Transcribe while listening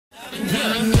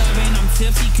I'm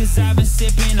tipsy cause I've been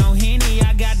sipping on Henny.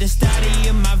 I got the study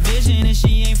of my vision and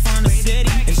she ain't from the city.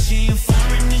 And she ain't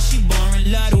foreign and she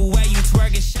boring. Love the way you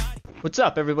twerk it, shot. What's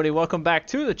up, everybody? Welcome back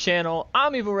to the channel.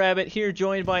 I'm EvlRabbit here,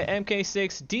 joined by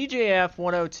MK6,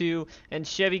 DJF102, and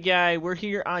Chevy Guy. We're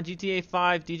here on GTA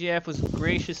 5. DJF was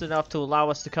gracious enough to allow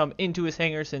us to come into his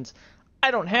hangar since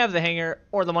I don't have the hangar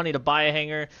or the money to buy a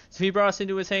hangar. So he brought us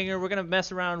into his hangar. We're going to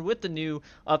mess around with the new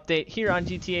update here on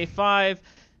GTA 5.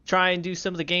 Try and do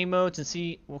some of the game modes and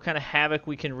see what kind of havoc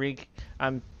we can wreak.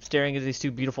 I'm staring at these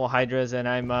two beautiful Hydras, and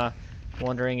I'm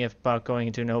wondering about going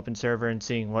into an open server and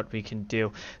seeing what we can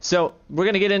do. So we're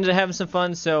going to get into having some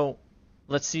fun, so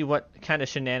let's see what kind of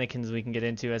shenanigans we can get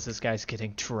into as this guy's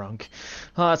getting drunk.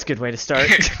 Oh, that's a good way to start.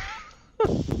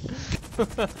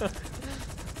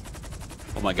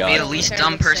 Oh my god. May the least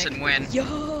dumb person win.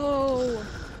 Yo!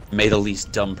 May the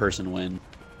least dumb person win.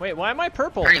 Wait, why am I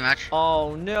purple? Pretty much.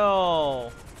 Oh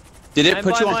no. Did it I'm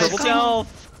put you by on purple team?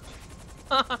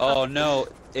 myself. Oh no,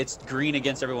 it's green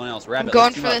against everyone else. Rabbit, I'm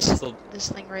going let's for team up. this Let's still, this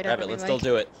thing right Rabbit, over let's me, still Mike.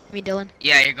 do it. Me, Dylan.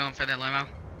 Yeah, you're going for the limo.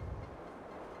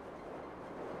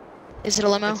 Is it a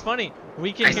limo? It's funny.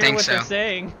 We can I hear think what so. they're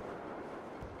saying.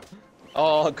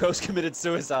 Oh, Ghost committed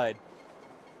suicide.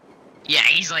 Yeah,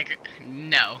 he's like,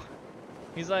 no.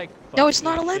 He's like, No, "Fuck it's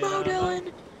not a this limo, shit,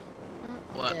 Dylan.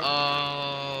 What? Dead.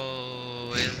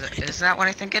 Oh, is that what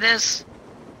I think it is?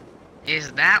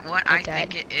 Is that what I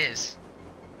died. think it is?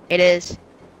 It is.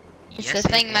 It's Yes, the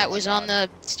it thing that is. was on the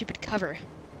stupid cover.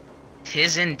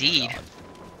 Tis indeed.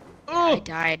 I Oh,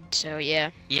 died, so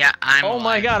yeah. Yeah, I'm oh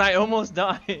my alive. god, I almost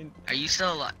died. Are you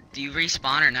still alive? Do you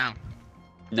respawn or no?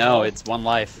 No, it's one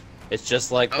life. It's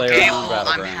just like player Okay, on well, I'm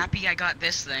Battleground. happy I got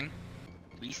this thing.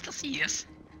 Will you still see us?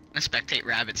 I'm gonna spectate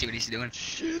Rabbit, see what he's doing.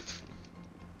 Shit.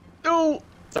 No,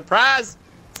 Surprise!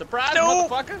 Surprise, No!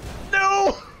 motherfucker!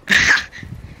 no.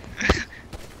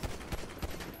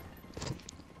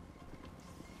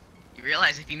 You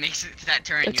realize if he makes it to that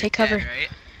turn, Go you're take dead, cover. right?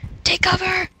 Take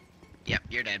cover! Yep,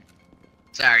 you're dead.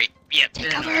 Sorry. Yep, Take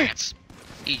there's no cover. chance.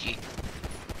 GG.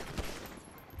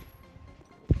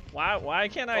 Why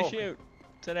can't I Oh. shoot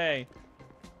today?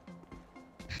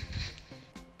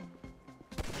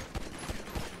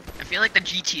 I feel like the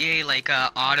GTA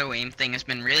auto aim thing has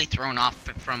been really thrown off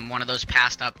from one of those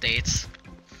past updates.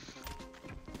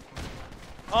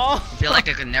 Oh, I feel like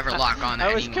I could never lock on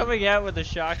I was anymore. coming out with a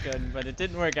shotgun, but it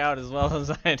didn't work out as well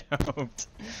as I had hoped.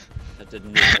 That did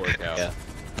not work out. Yeah.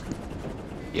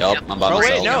 Yup, Yep. I'm by Oh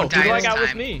myself. wait, no. Don't Who do die I this got with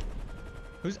time. me?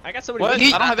 I got somebody What? with me.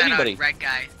 I don't have that, anybody. Red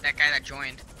guy, that guy that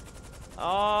joined.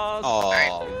 Oh,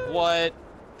 Oh, what?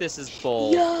 This is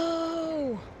bull.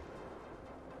 Yo!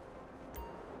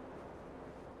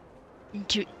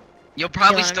 Do You'll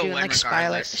probably Dylan, I'm still doing, win like,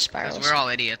 regardless, because spirals. we're all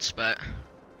idiots. But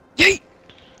Yeet!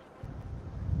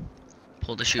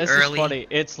 pull the shoot this early. is funny.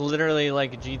 It's literally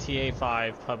like GTA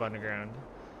 5 Pub Underground.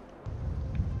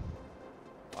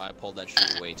 I pulled that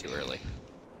shit way too early.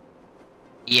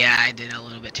 Yeah, I did a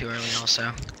little bit too early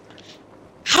also.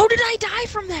 How did I die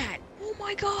from that? Oh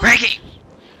my god! Reggie!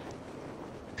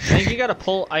 I think you gotta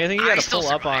pull. I think you I gotta still pull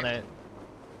up on survived.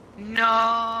 it.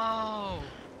 No!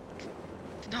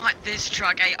 Not this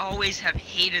truck. I always have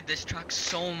hated this truck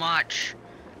so much.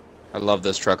 I love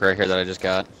this truck right here that I just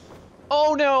got.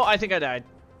 Oh no! I think I died.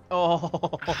 Oh.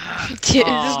 Dude,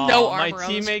 there's no Aw, armor my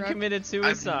on this teammate truck. committed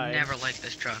suicide. I've never liked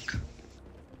this truck.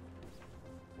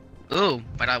 Ooh,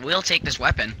 but I will take this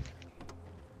weapon.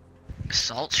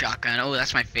 Assault shotgun. Oh,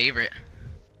 that's my favorite.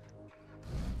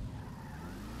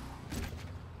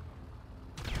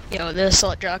 Yo, the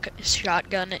assault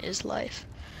shotgun is life.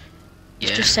 Yeah.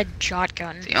 It just said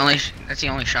shotgun. That's the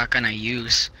only shotgun I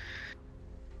use.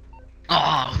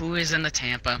 Oh, who is in the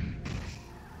Tampa?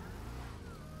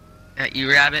 That you,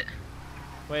 Rabbit?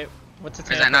 Wait, what's a Or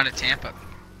Tampa? is that not a Tampa?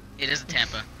 It is a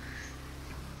Tampa.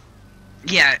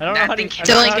 Yeah, I don't know that how thing to- came I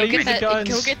don't know Dylan, how go to get use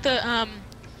the the guns.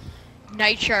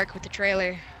 Night Shark with the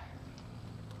trailer.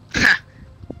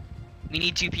 We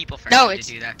need two people for No, to it's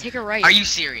do that. take a right. Are you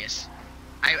serious?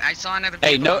 I saw another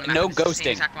Hey, vehicle no, on the map, no it's the same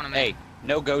ghosting. exact one I'm in. Hey,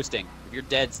 no ghosting. If you're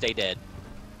dead, stay dead.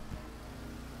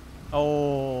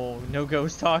 Oh, no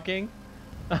ghost talking.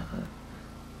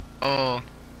 Oh.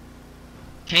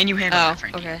 Can you handle Oh, that,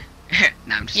 Frankie? okay.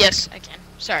 Nah, I'm just Yes, I can.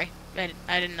 Sorry,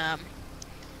 I didn't. I'm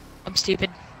stupid.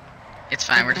 It's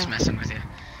fine, we're just messing with you.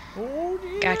 Oh,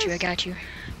 Got you. I yes. got you.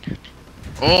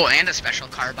 Oh, and a special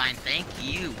carbine, thank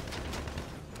you.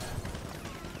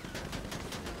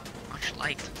 Much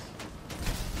liked.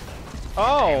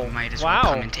 Oh, We might as well wow.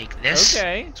 come and take this.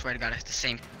 Okay. Swear to God, it's the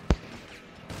same.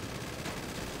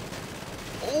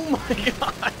 Oh my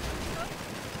god.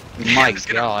 My I'm just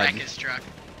gonna god. wreck his truck.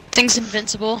 Thing's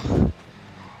invincible.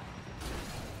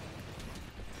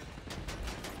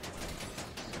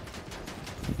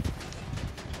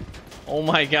 Oh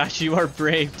my gosh, you are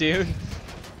brave, dude.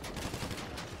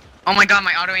 Oh my god,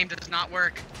 my auto aim does not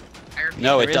work. I repeat.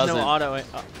 No, There it is doesn't. no auto.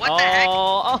 What the heck?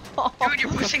 Oh. Dude,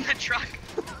 you're pushing the truck.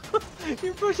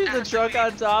 You're pushing the truck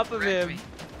on top of him.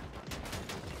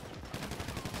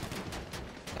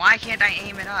 Why can't I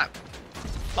aim it up?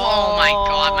 Oh my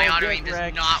god, my auto get aim does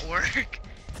wrecked. not work.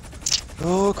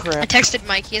 Oh I crap. texted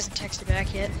Mike. He hasn't texted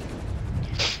back yet.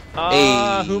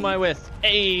 Hey. Who am I with?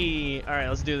 Hey. All right,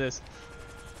 let's do this.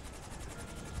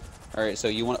 All right, so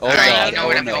you want? Oh Alright, god. you know Oh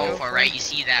what I'm no. going for, right? You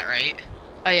see that, right?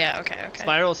 Oh yeah. Okay. Okay.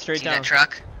 Spiral straight See down. that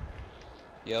truck?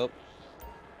 Yep.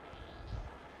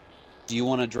 Do you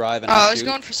want to drive and Oh, I'll I was shoot?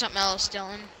 going for something else,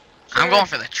 Dylan. I'm going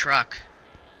for the truck.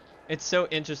 It's so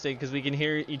interesting because we can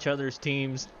hear each other's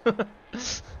teams.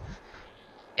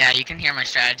 Yeah, you can hear my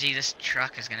strategy. This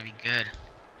truck is gonna be good.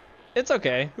 It's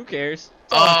okay. Who cares?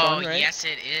 It's all Oh, fun, right? yes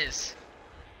it is.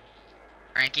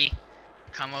 Frankie,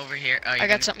 come over here. Oh, I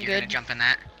got something you're good. gonna jump in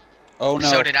that? Oh no.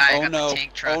 So did I. I Oh got the no.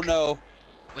 tank truck. Oh no.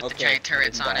 With the Okay, giant I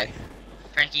turrets didn't on die. it.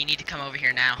 Frankie, you need to come over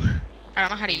here now. I don't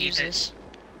know how to You need use to- this.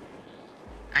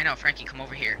 I know, Frankie, come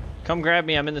over here. Come grab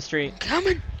me. I'm in the street.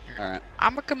 Coming. All right.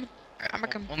 I'm a come. I'm a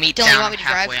come. We'll meet Dylan, you down want me to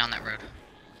halfway drive? on that road.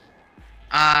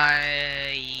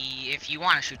 If you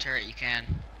want to shoot turret, you can.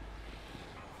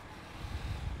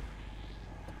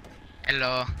 Hello.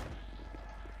 All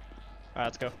right,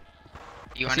 let's go.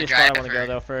 You I want see to a spot I drive? wanna go, or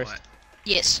though, first. what?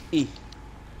 Yes. You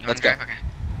Let's want to go. drive? Okay.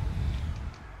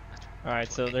 All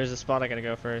right, so there's a spot I gotta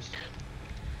go first.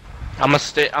 I'm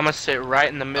gonna sit right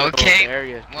in the middle Okay, of the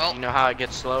area. well- You know how it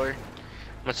gets slower? I'm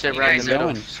gonna sit You right in guys the middle,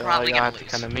 are so probably y'all gonna have to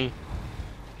lose. come to me.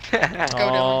 go,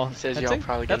 Oh, He says that's y'all a,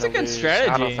 probably that's a gonna good lose. strategy.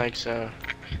 I don't think so.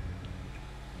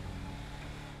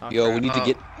 Oh, Yo, we crap. need to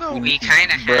Oh, get. We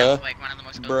kind of Bruh. have like one of the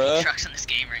most OP Bruh. trucks in this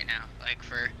game right now. Like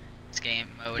for this game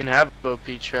You mode. can have a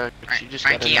OP truck, but you just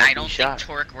Frankie, gotta I not don't be think shot.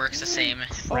 torque works the same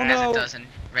Oh, as no. it does in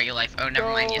regular life. Oh, never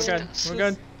mind. Yes, We're it good. does. We're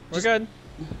good. We're good.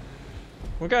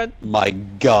 We're good. My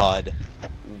God.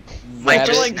 Mike We're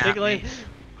just like snapped tickling. me.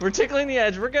 We're tickling the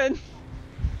edge. We're good.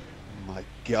 My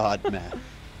God, man.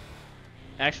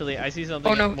 Actually, I see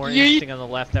something Oh, no. more Yeet. interesting on the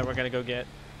left that we're gonna go get.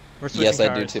 We're switching Yes, I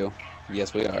do cars. too.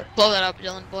 Yes, we are. Blow that up,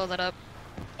 Dylan. Blow that up.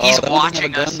 He's that one doesn't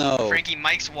watching have a us. gun, though. Frankie,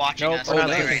 Mike's watching Nope, us. we're not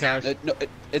play switching right now. cars. No,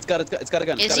 it's got a gun. It's got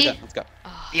Is a he? gun. Let's go.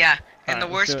 Oh. Yeah, and Alright, the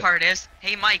let's worst do it. part is,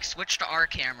 hey Mike, switch to our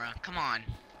camera. Come on.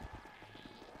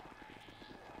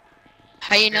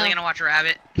 How you know? Really gonna watch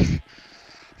Rabbit?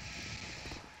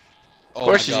 Of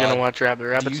course he's gonna watch Rabbit. Do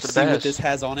you Rabbit's the see what best. this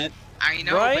has on it? I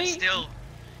know, Right?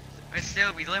 but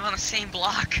still, we live on the same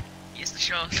block. He has to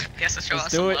show Let's us do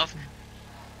some it. love.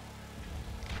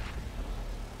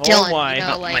 Oh Dylan, my! you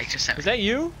know, Oh, like- Mike just sent Is that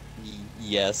you?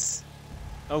 Yes.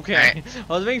 Okay. Alright.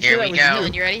 I was making Here sure that we was go. you.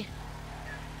 Dylan, you ready?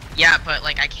 Yeah, but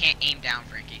like I can't aim down,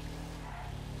 Frankie.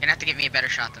 You're gonna have to give me a better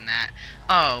shot than that.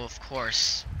 Oh, of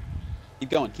course. Keep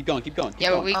going. Keep going. Keep going. Keep Yeah,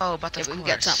 but going. we. Oh, but Yeah, of but we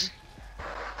course. got something.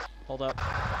 Hold up.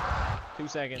 2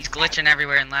 seconds. He's glitching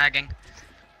everywhere and lagging.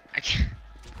 I can't.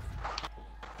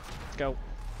 Let's go.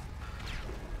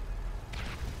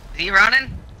 Is he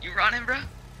running? You running, bro?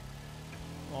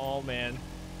 Oh man.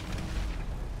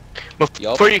 Yup.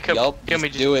 Before you come, Yup. give me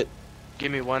Just do it.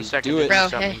 Give me 1 Just second do to it. do Bro,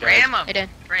 something, hey. guys. Ram him, Hey, Dan.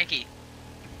 Frankie.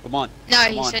 Come on. No,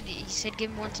 Come he on. said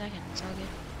give him 1 second. It's all good.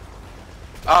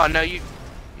 Oh no,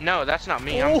 no, that's not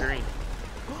me. Oh. I'm green.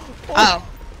 Oh,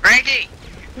 Frankie.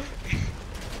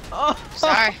 Oh.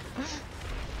 sorry.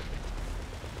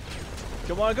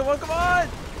 Come on! Come on! Come on!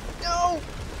 No!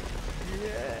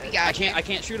 Yeah. We got I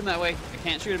can't shoot him that way. I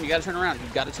can't shoot him. You gotta turn around. You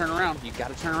gotta turn around. You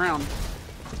gotta turn around.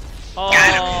 Oh.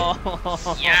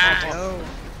 Yeah.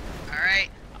 All right.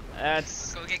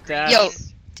 That's Go get green.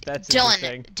 that's Dylan,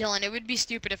 interesting. Dylan, it would be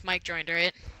stupid if Mike joined,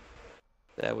 right?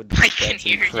 That would. I can That's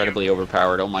hear you. incredibly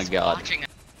overpowered. Oh my He's God. watching us.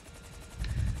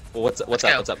 Well, what's Let's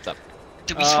up? go. What's up? What's up?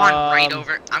 Did we spawn right Um,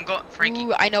 over? I'm going, Frankie.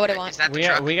 Ooh, I know what I Is want. that the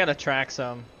truck? We gotta track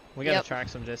some. We gotta Yep. track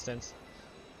some distance.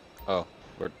 Oh,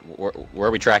 where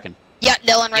are we tracking? Yeah,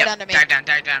 Dylan, right Yep, under me. Dive down,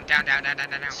 dive down, down, down, down, down,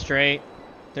 down, down. Straight.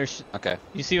 There's. Okay.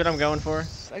 You see what I'm going for?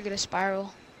 I get a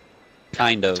spiral.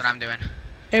 Kind of. That's what I'm doing.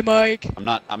 Hey, Mike.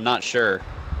 I'm not sure.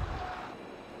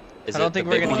 Is I don't it think the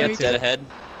we're big gonna one get dead to- ahead?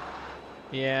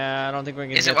 Yeah, I don't think we're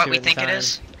gonna Is get it what to we in think it time.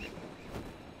 is?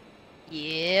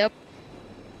 Yep.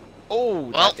 Oh,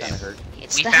 Well, that kind of hurt.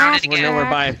 It's we the found half it We're again. nowhere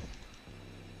track. by.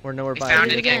 We're nowhere We by.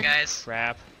 found it it again, again. guys.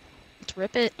 Crap. Let's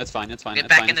rip it. That's fine. That's fine. Get that's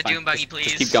back fine, in the that's fine. dune buggy,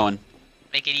 Just keep please. going.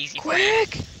 Make it easy for you.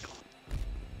 Quick!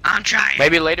 I'm trying.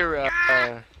 Maybe later,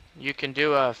 you can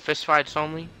do fist fights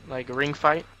only, like a ring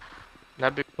fight.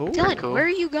 That'd be Ooh. Dylan, cool. where are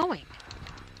you going?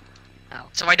 Oh.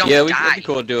 So I don't Yeah, die. it'd be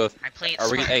cool to do a. I play it Are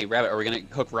we gonna? smart. Hey, Rabbit. Are we gonna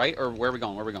hook right or where are we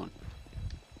going? Where are we going?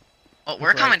 Well, we're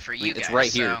Right. coming for you It's guys.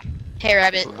 right here. So. Hey,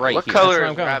 Rabbit. Right What here. color where is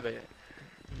I'm going. Rabbit?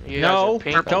 You guys No, are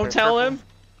pink, don't or tell purple? him.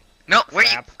 No, wait.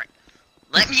 Crap.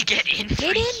 Let me get in.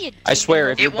 Get in, you. I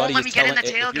swear, if It your won't buddy let is me get in telling the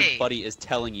if your tailgate. buddy is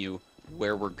telling you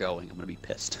where we're going, I'm gonna be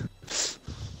pissed.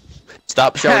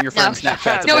 Stop showing your friends No.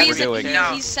 Snapchats of No, what he's, we're doing.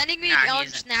 No. he's sending me Nah, he on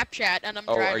isn't. Snapchat, and I'm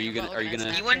Oh, driving. are you gonna- remote are you on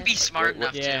gonna- You wouldn't be Snapchat. smart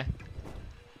What- enough Yeah. to.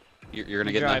 You're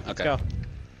gonna You get drive. in? Let's Okay. go.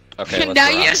 Okay, let's now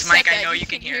go. you Yes, just Mike, said I that, know you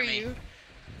can hear me. you.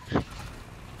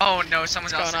 Oh no,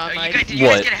 someone's What's else. going on, Mike? Did you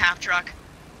guys What? get a half truck?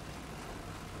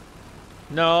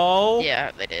 No. Yeah,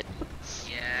 they did.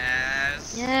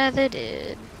 Yes. Yeah, they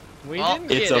did. We Well,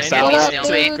 didn't it's get about any.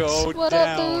 to to go go What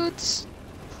down. up, dudes?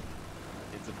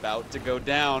 It's about to go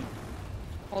down.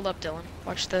 Hold up, Dylan.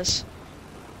 Watch this.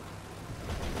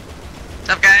 What's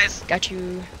up, guys? Got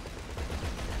you.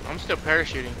 I'm still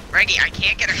parachuting. Frankie, I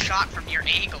can't get a shot from your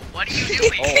angle. What are you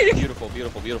doing? Oh, beautiful,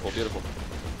 beautiful, beautiful, beautiful.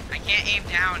 I can't aim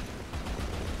down.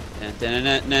 Got you,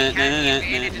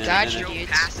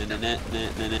 dudes. You don't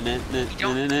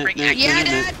bring Yeah,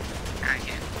 Dad. I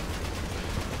can't.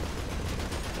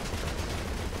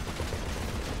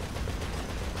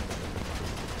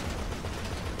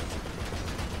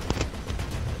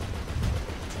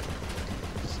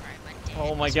 Sorry, my dad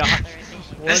Oh my was God. bothering me.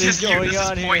 What This is going this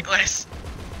on is here? pointless.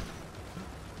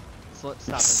 Stop,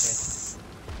 okay.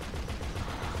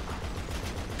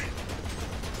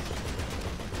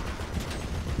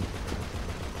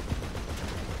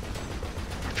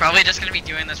 We're probably just gonna be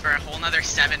doing this for a whole nother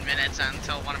 7 minutes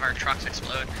until one of our trucks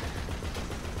explode.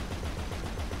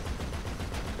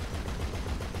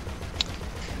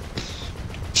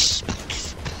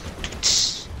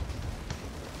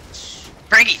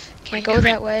 Frankie! Can't go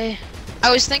that way.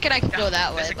 I was thinking I could go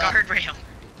that way, There's a but guardrail.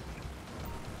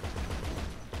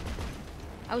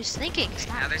 I was thinking. Okay,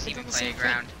 Stop. now there's It's even on the same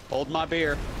playground. Hold my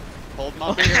beer. Hold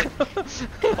my beer.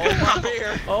 Hold my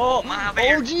beer. Oh, My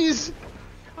beer. oh, jeez.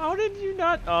 How did you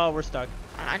not? Oh, we're stuck.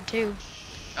 thing. On two.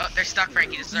 Oh, they're stuck,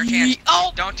 Frankie. This is our chance.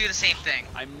 Oh! Don't do the same thing.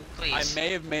 I Please.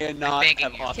 may not begging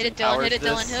have you. Austin Hit it, Dylan. Powers Hit it,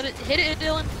 Dylan. this. Hit it,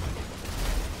 Dylan.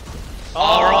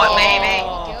 All right, baby.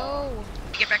 Go.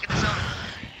 Get back in the zone.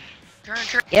 Turn.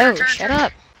 Yo, turn, shut turn.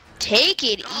 up. Take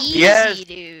it easy, Yes.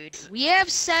 dude. We have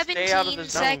Stay out of 17 the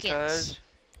zone, seconds. cuz.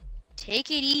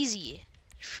 Take it easy.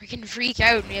 Freaking freak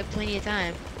out. We have plenty of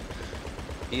time.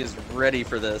 He is ready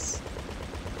for this.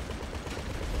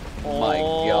 Oh, My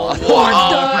God. what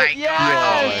Oh the- my yes!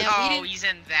 god. We Oh, didn't- he's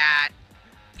in that.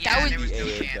 Yeah, That was- there was no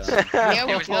Yeah, chance. Yeah,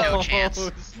 There was no Close. chance.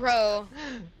 Bro.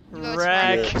 You know, it's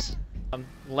Wreck. ridiculous.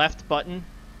 Left button.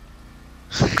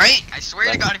 Right? I swear to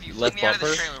Left- God, if you left flick me out of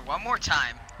this bumper. trailer one more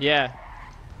time. Yeah.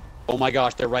 Oh my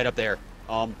gosh, they're right up there.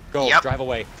 Go. Yep. Drive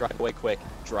away quick.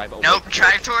 Drive away. Nope, quick.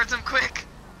 drive towards him quick.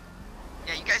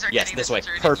 Yeah, you guys are Yes, getting this way.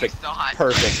 inserted. Perfect. You thought.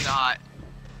 Perfect. You thought.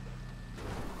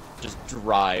 Just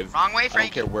drive. Wrong way, I don't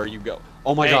Frankie. care where you go.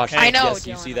 Oh my Hey, gosh. hey. I know, Yes,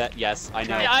 you Dylan. see that? Yes, I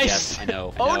know. Yes. Yes, I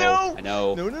know. Oh, no. I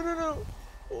know. No.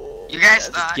 Oh, You guys yes.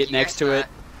 thought. Get you next guys to it. thought.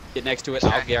 Get next to it.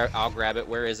 Okay. I'll grab it.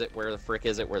 Where is it? Where the frick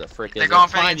is it? Where the frick is They're it? going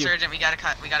for the Find you. insurgent. We gotta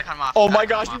cut him off. Oh We my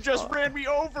gotta cut gosh, him you off. just ran me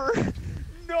over.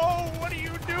 No, what are you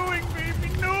doing,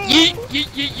 baby? No.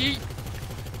 Yeet.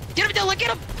 Get him, Dylan.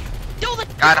 Get him. Dylan,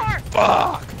 the Got him. car.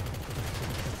 Fuck.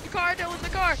 The car, Dylan, the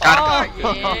car. Got him.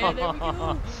 Oh, yeah, there we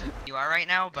go. You are right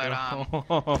now, but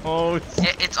Oh,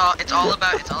 it's all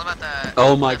about the.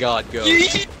 Oh my god, go.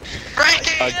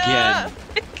 Frankie. Again.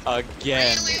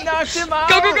 Again. Really? knocked him out.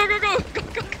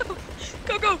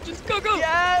 Go, just go.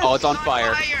 Yes. Oh, it's on It's on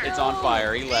fire. fire. It's on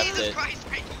fire. He left Jesus it. Christ,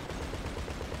 Frankie.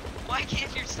 Why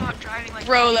can't you stop driving like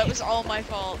Bro, me? that was all my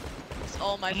fault. It's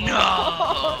all my fault.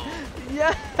 No.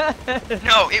 Yes.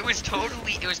 No, it was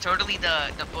totally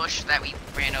the bush that we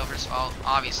ran over's fault,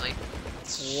 obviously.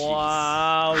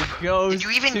 Wow. Goes. Did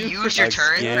you even to use your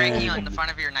turret, Again. Frankie, on the front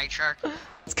of your night shark?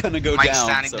 It's gonna go Mike's down.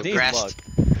 sounding So good depressed.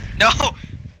 luck. No.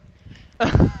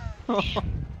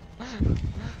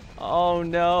 Oh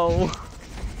no.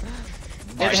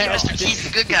 My It has- God. He's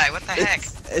the good guy. What the heck?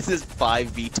 This is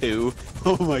 5v2.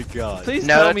 Oh my god. Please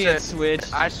No, tell that's me it. it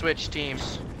switched. I switched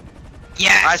teams.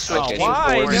 Yes. I switched Oh, teams.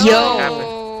 why? before. No.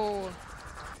 Yo.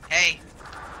 Hey,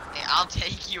 I'll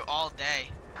take you all day.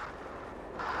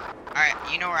 All right,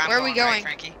 you know where I'm Where are going, we going? right,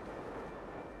 Frankie?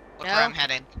 Look No. where I'm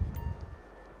headed.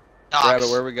 Rabbit,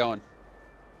 Dogs. where are we going?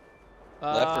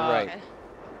 Left or right? Okay.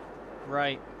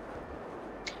 Right.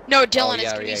 No, Dylan, it's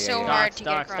yeah, gonna be yeah, so yeah. hard Stocks, to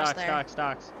get across there.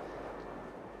 stocks.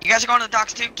 You guys are going to the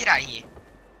docks too? Get out of here.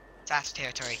 It's ass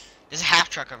territory. There's a half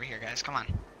truck over here, guys. Come on.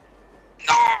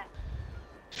 No!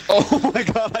 Oh my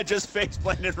god, I just face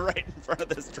planted right in front of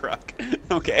this truck.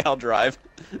 Okay, I'll drive.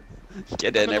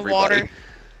 Get in, the everybody. water.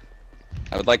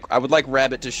 I would like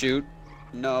Rabbit to shoot.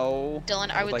 No.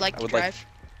 Dylan, I would like to drive.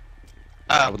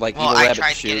 I would like well, EvlRabbit I to tried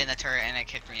to shoot. get in the turret and it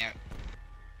kicked me out.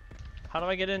 How do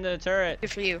I get into the turret?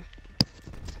 Good for you.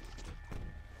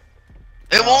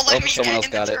 It won't let Oh, me someone get else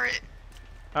in the got it. turret.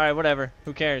 Alright, whatever.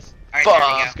 Who cares? Alright, there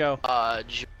we go.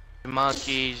 Let's go.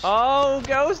 Monkeys. Oh,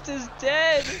 Ghost is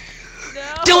dead! No!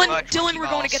 Dylan, Much Dylan, monkey we're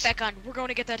going to balls. get that gun. We're going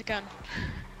to get that gun.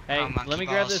 Hey, Oh, monkey let me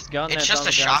grab balls. this gun It's that's just on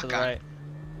the a ground to the shotgun. right.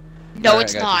 No, Alright,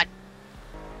 it's I got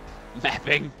not.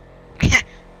 Mapping.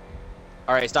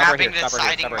 Alright, stop right Mapping here. Stop right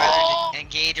here. deciding Stop right here. whether to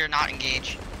engage or not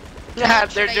engage. Yeah,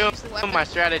 Should they're I doing use the weapon? my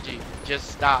strategy. Just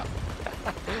stop.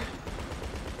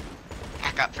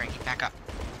 Back up, Frankie. Back up.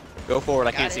 Go forward.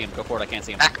 I Got can't it. see him. Go forward. I can't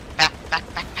see him. Back.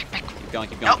 Keep going.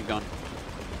 Keep going. Nope. Keep going.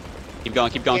 Keep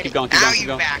going. Keep going. Get Keep it. going. Keep Now going. Keep you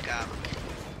going. back up.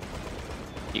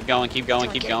 Keep going. Keep going.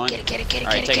 Dylan, Keep get going. it, get it, get it,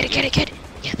 Alright, get it, take get it. it, get it, get it.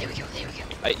 Yeah, there we go, there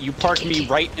we go. You parked me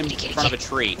right in Get it, front of a get it.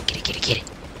 tree. Get it, get it, get it.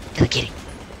 Dylan, get it.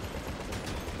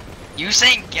 You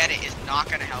saying get it is not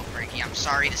gonna help, Frankie. I'm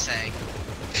sorry to say.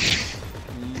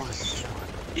 My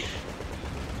God.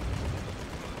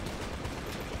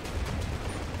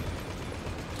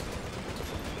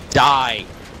 Die.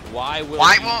 Why will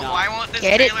Why you not? won't this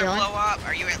Get it, trailer Dylan. blow up?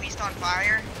 Are you at least on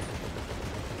fire?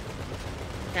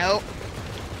 Nope.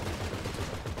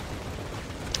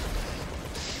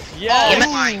 Yes!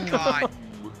 Oh my god.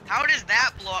 How does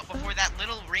that blow up before that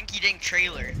little rinky-dink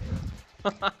trailer?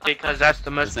 Because that's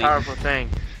the most This ain't- powerful thing.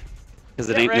 Because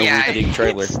it Get ain't no ready. Yeah, rinky-dink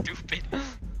trailer. it's stupid.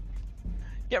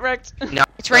 Get wrecked! No,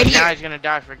 It's right now here. he's gonna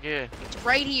die for good. It's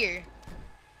right here.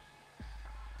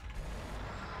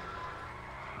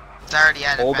 It's already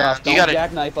out of Hold bounds. off. Don't gotta-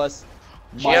 jackknife us.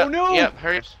 Yep, no! Yep,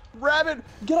 hurry. Rabbit,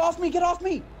 get off me! Get off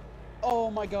me!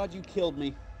 Oh my God, you killed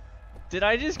me. Did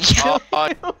I just kill Oh,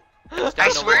 you? It's I down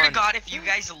to swear to one. God, if you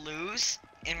guys lose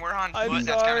and we're on I'm foot,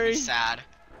 that's gonna sorry. be sad.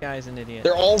 Guy's an idiot.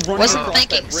 They're all running Wasn't across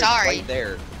thinking, that bridge sorry. right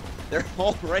there. They're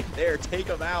all right there. Take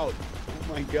them out.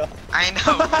 Oh my God. I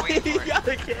know. Wait You for it. got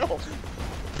a kill.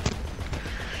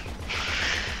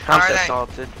 I'm Are so they?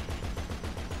 salted.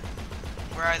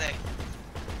 Where are they?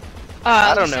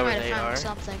 I At don't least know I where might have they found are.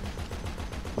 Something.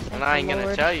 And I ain't the gonna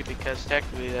Lord. tell you because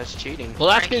technically that's cheating. Well,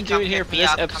 that's Frankie, gonna do come it here pick for me this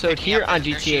up, come episode pick me here up, on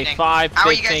they're GTA shooting. 5. How are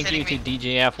Big you guys thank you to hitting me?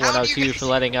 DJF102 you for guys-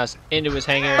 letting us into his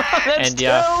hangar Let's and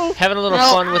go. having a little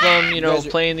No. fun with him, you know, guys are-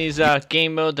 playing these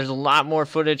game mode. There's a lot more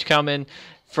footage coming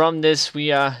from this.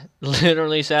 We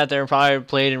literally sat there and probably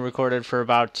played and recorded for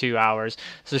about 2 hours.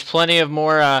 So there's plenty of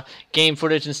more game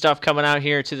footage and stuff coming out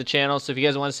here to the channel. So if you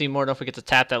guys want to see more, don't forget to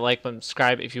tap that like button,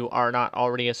 subscribe if you are not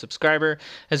already a subscriber.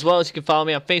 As well as you can follow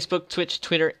me on Facebook, Twitch,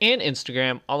 Twitter, and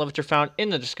Instagram. All of which are found in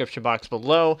the description box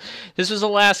below. This was the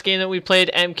last game that we played.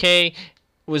 MK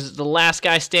was the last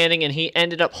guy standing, and he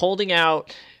ended up holding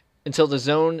out until the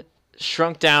zone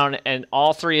shrunk down, and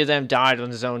all three of them died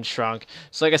when the zone shrunk.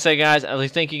 So like I said, guys, I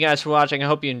thank you guys for watching. I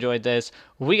hope you enjoyed this.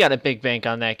 We got a big bank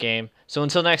on that game. So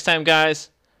until next time, guys,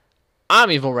 I'm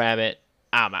EvlRabbit.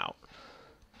 I'm out.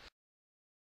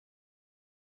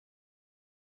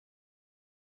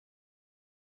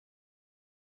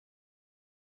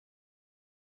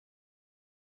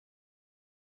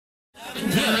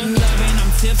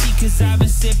 I'm tipsy cause I've been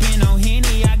sipping on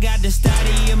Henny. I got the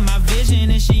study of my vision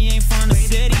and she ain't from the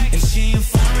city. If she ain't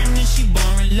foreign then she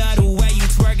boring. Love the way you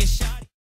twerk it, shot.